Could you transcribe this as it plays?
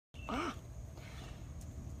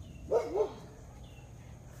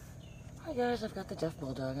Hi guys, I've got the deaf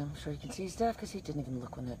bulldog. I'm sure you can see he's deaf because he didn't even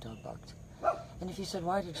look when that dog barked. And if you said,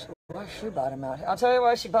 why she bought him out here? I'll tell you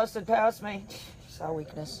why she busted past me. She saw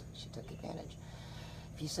weakness. She took advantage.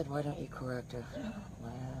 If you said, why don't you correct her?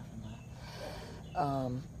 Laugh and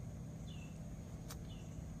laugh.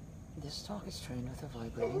 This dog is trained with a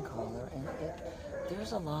vibrating collar, and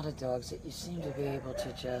there's a lot of dogs that you seem to be able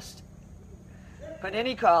to just put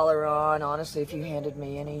any collar on. Honestly, if you handed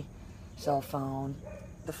me any cell phone,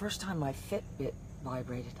 the first time my Fitbit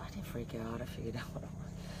vibrated, I didn't freak out. I figured out what it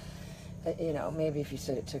was. You know, maybe if you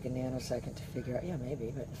said it took a nanosecond to figure out, yeah,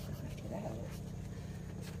 maybe, but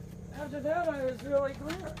after that, I was really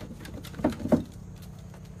clear.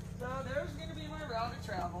 So there's going to be my route of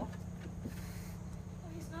travel.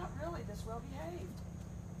 Well, he's not really this well behaved.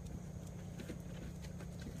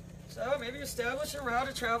 So maybe establish a route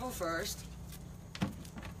of travel first.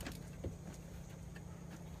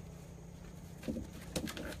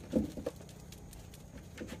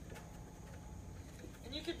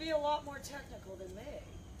 Be a lot more technical than me.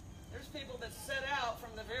 There's people that set out from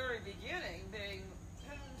the very beginning being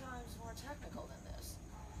 10 times more technical than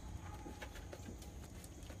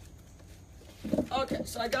this. Okay,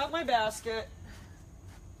 so I got my basket.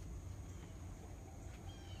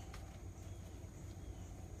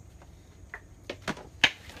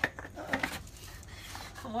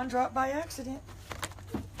 One dropped by accident.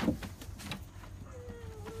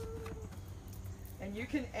 And you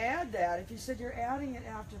can add that. If you said you're adding it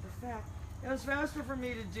after the fact, it was faster for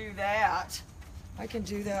me to do that. I can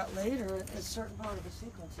do that later at a certain part of the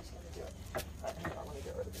sequence. He's going to do it. Hang on, let me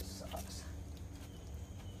get rid of these socks.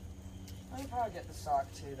 I can probably get the sock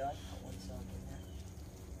too, though. I can put one sock in there.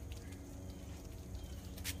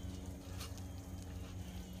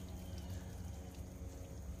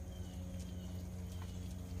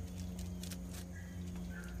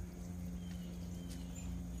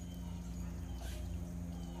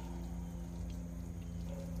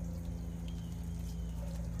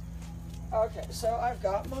 Okay, so I've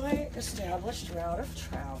got my established route of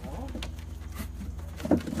travel.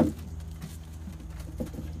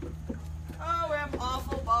 Oh, I'm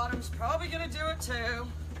awful. Bottom's probably going to do it too.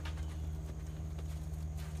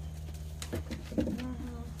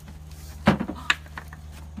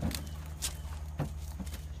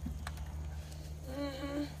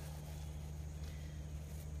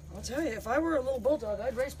 I'll tell you, if I were a little bulldog,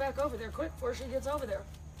 I'd race back over there quick before she gets over there.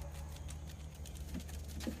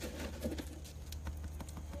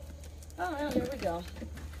 Oh, well, here we go.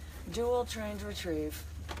 Dual trained retrieve.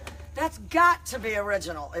 That's got to be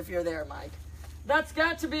original if you're there, Mike. That's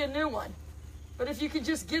got to be a new one. But if you could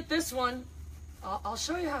just get this one, I'll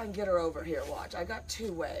show you how I can get her over here. Watch, I got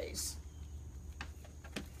two ways.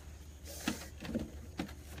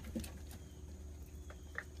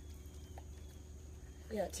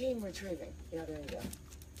 Yeah, team retrieving. Yeah, there you go.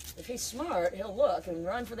 If he's smart, he'll look and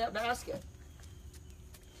run for that basket.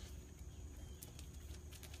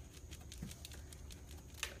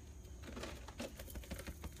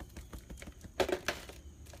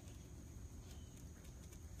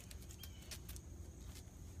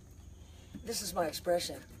 This is my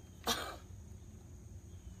expression.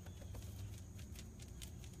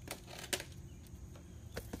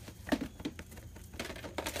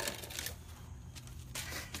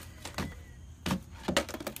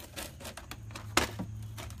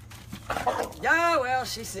 Yeah, well,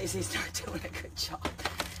 she sees he's not doing a good job.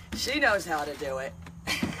 She knows how to do it.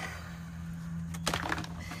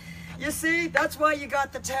 You see, that's why you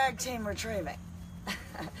got the tag team retrieving.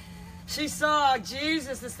 She saw,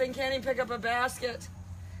 Jesus, this thing can't even pick up a basket.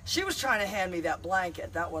 She was trying to hand me that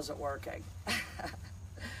blanket. That wasn't working.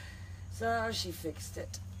 So she fixed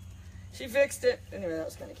it. She fixed it. Anyway, that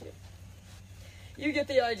was kind of cute. You get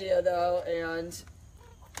the idea, though, and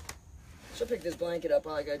she'll pick this blanket up.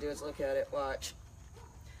 All I got to do is look at it. Watch.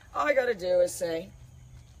 All I got to do is say,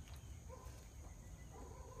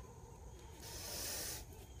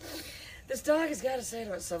 this dog has got to say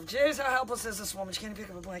to itself, jeez, how helpless is this woman? She can't pick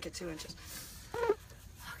up a blanket 2 inches. Okay.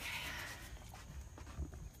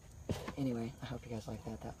 Anyway, I hope you guys like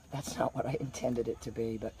that. That's not what I intended it to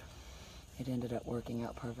be, but it ended up working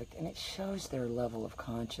out perfect. And it shows their level of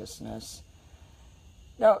consciousness.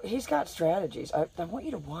 Now, he's got strategies. I want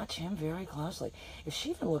you to watch him very closely. If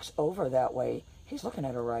she even looks over that way, he's looking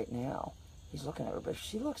at her right now. He's looking at her, but if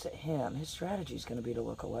she looks at him, his strategy is going to be to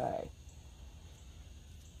look away.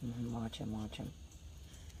 Watch him, watch him.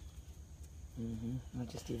 Not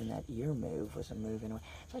just even that ear move was a move in a way.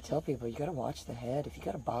 So I tell people, you got to watch the head. If you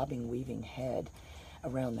got a bobbing, weaving head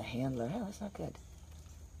around the handler, hey, that's not good.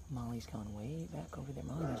 Molly's gone way back over there.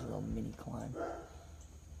 Molly needs a little mini climb.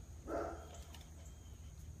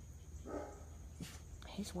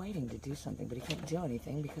 He's waiting to do something, but he can't do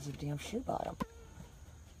anything because of damn shoe bottom.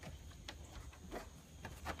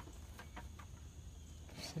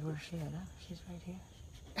 She said, where's she at? Oh, she's right here.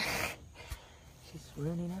 She's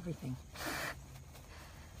ruining everything.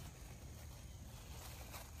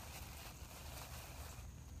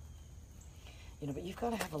 You know, but you've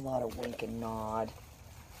got to have a lot of wink and nod.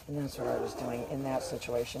 And that's what I was doing in that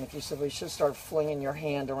situation. If you said, we should start flinging your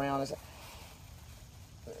hand around.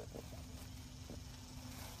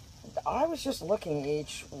 I was just looking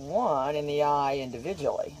each one in the eye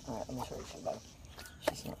individually. All right, let me show you somebody.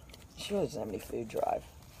 She really doesn't have any food drive.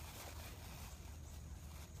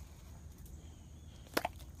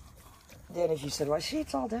 Then if you said, well, she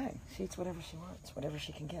eats all day. She eats whatever she wants, whatever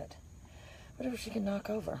she can get. Whatever she can knock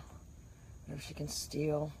over. Whatever she can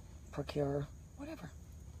steal, procure, whatever.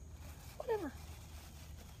 Whatever.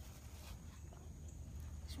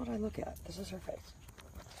 This is what I look at. This is her face.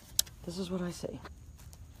 This is what I see.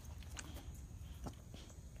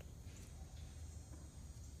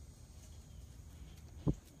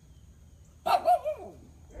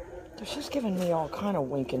 So she's giving me all kind of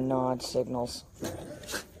wink and nod signals.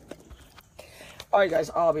 All right, guys,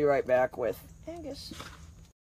 I'll be right back with Angus.